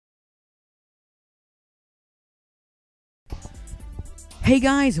Hey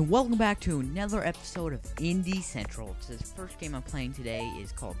guys, and welcome back to another episode of Indie Central. So this first game I'm playing today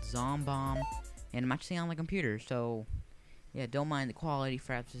is called Zombomb, and I'm actually on the computer, so yeah, don't mind the quality,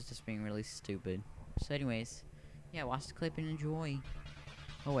 perhaps it's just being really stupid. So anyways, yeah, watch the clip and enjoy.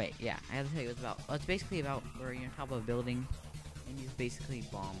 Oh wait, yeah, I have to tell you what it's about. Well, it's basically about where you're on top of a building, and you basically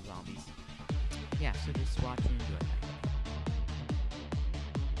bomb zombies. Yeah, so just watch and enjoy.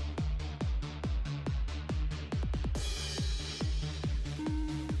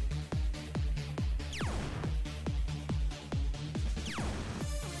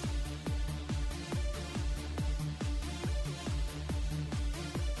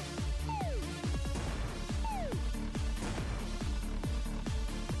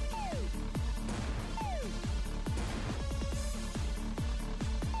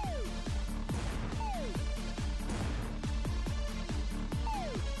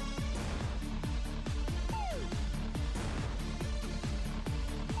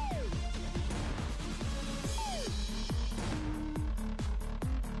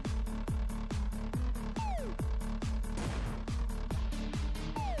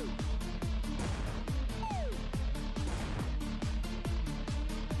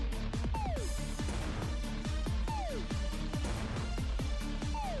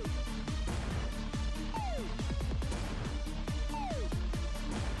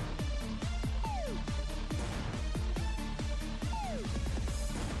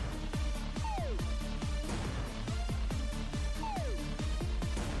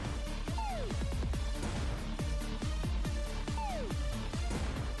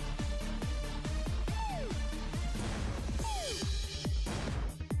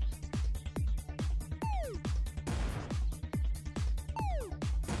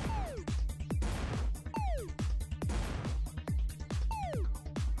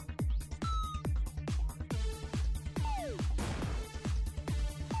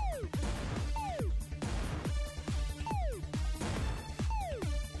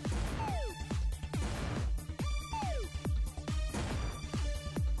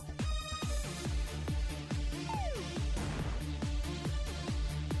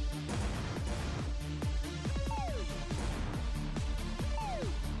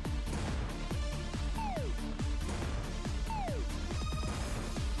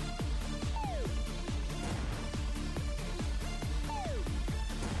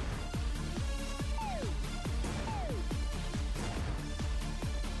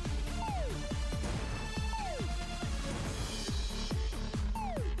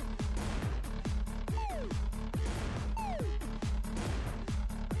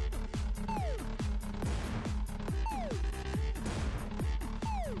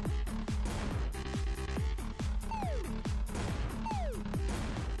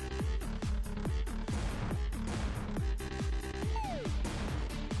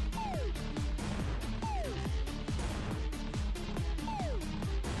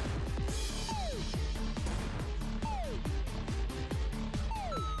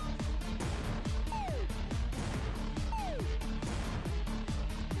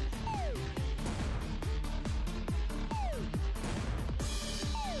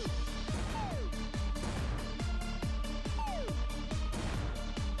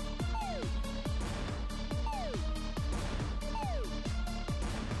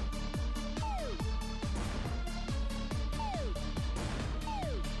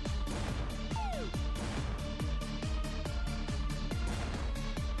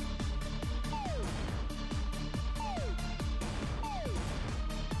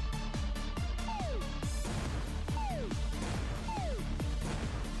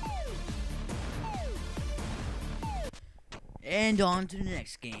 And on to the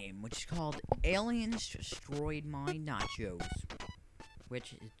next game, which is called Aliens Destroyed My Nachos.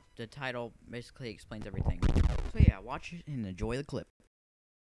 Which, the title basically explains everything. So yeah, watch it and enjoy the clip.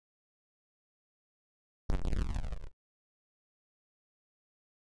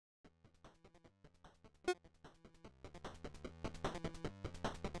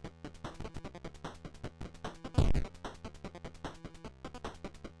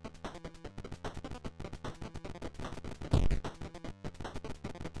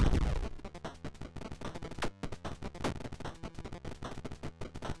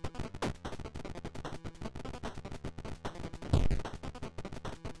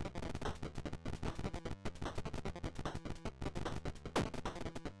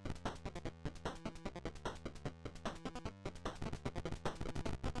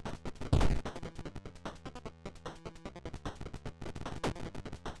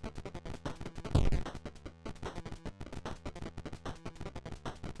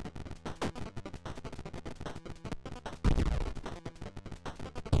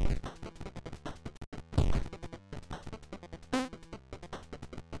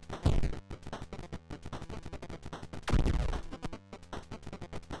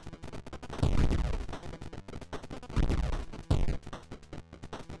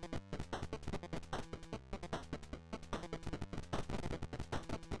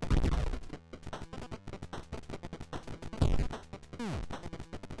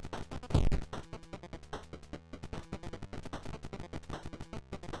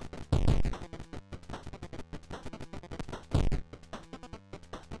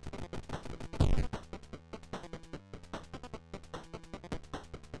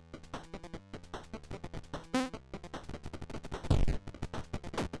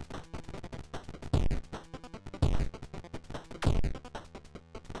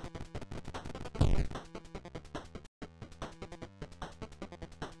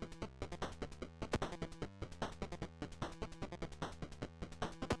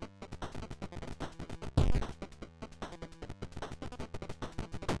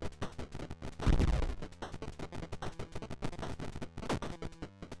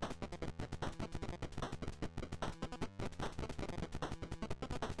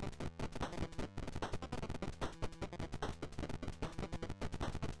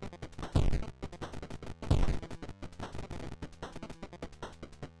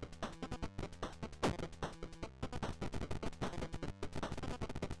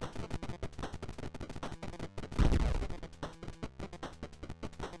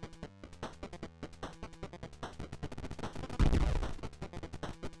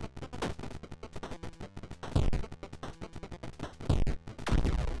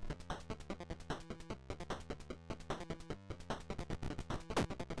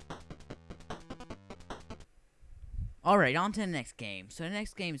 Alright, on to the next game. So the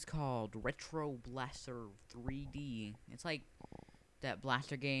next game is called Retro Blaster 3D. It's like that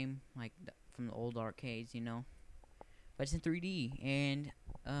blaster game, like from the old arcades, you know. But it's in 3D, and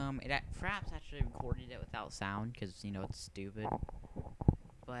Fraps actually recorded it without sound, because, you know, it's stupid.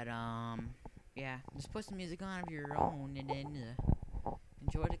 But, yeah, just put some music on of your own, and then,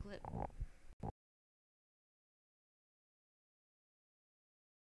 enjoy the clip.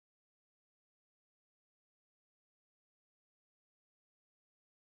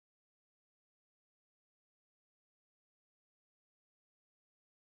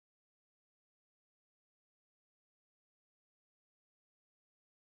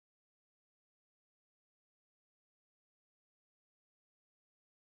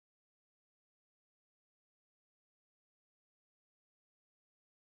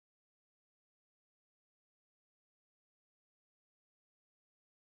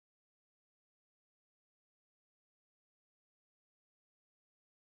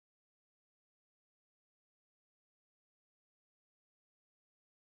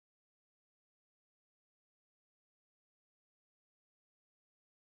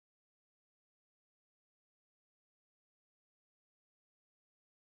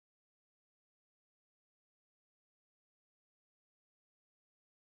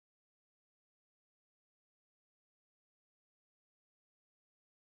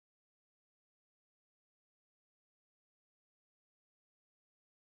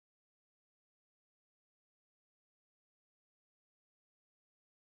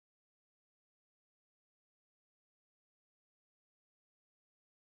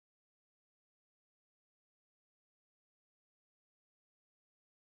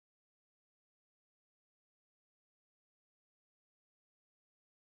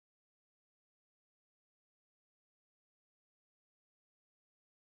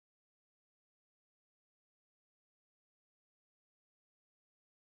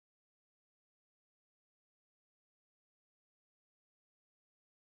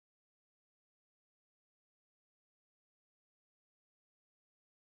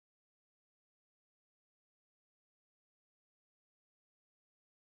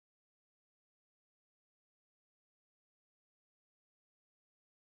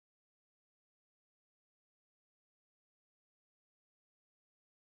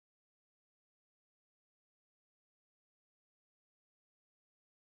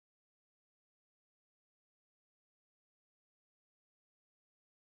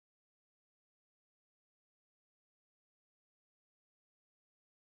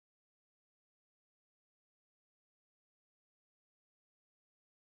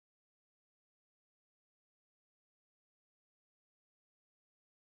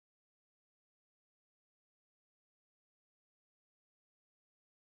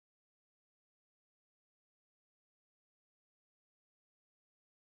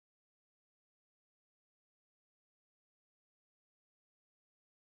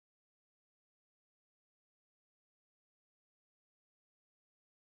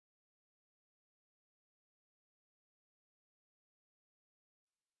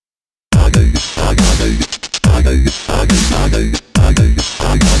 I go.